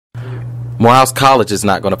Morehouse College is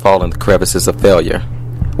not going to fall in the crevices of failure.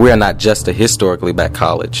 We are not just a historically black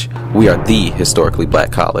college. We are the historically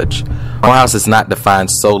black college. Morehouse is not defined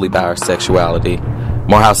solely by our sexuality.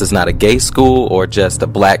 Morehouse is not a gay school or just a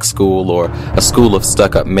black school or a school of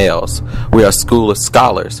stuck-up males. We are a school of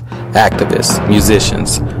scholars, activists,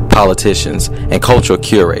 musicians, politicians, and cultural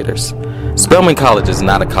curators. Spelman College is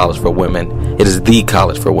not a college for women. It is the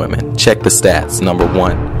college for women. Check the stats. Number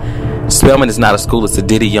 1. Spelman is not a school of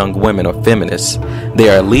sedity young women or feminists. They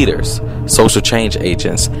are leaders, social change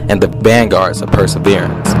agents, and the vanguards of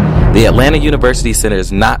perseverance. The Atlanta University Center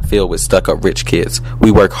is not filled with stuck-up rich kids.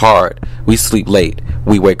 We work hard, we sleep late,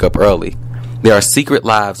 we wake up early. There are secret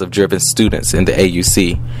lives of driven students in the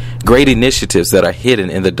AUC, great initiatives that are hidden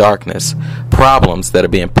in the darkness, problems that are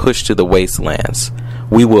being pushed to the wastelands.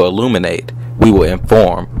 We will illuminate, we will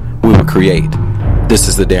inform, we will create. This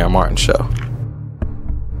is the Darren Martin Show.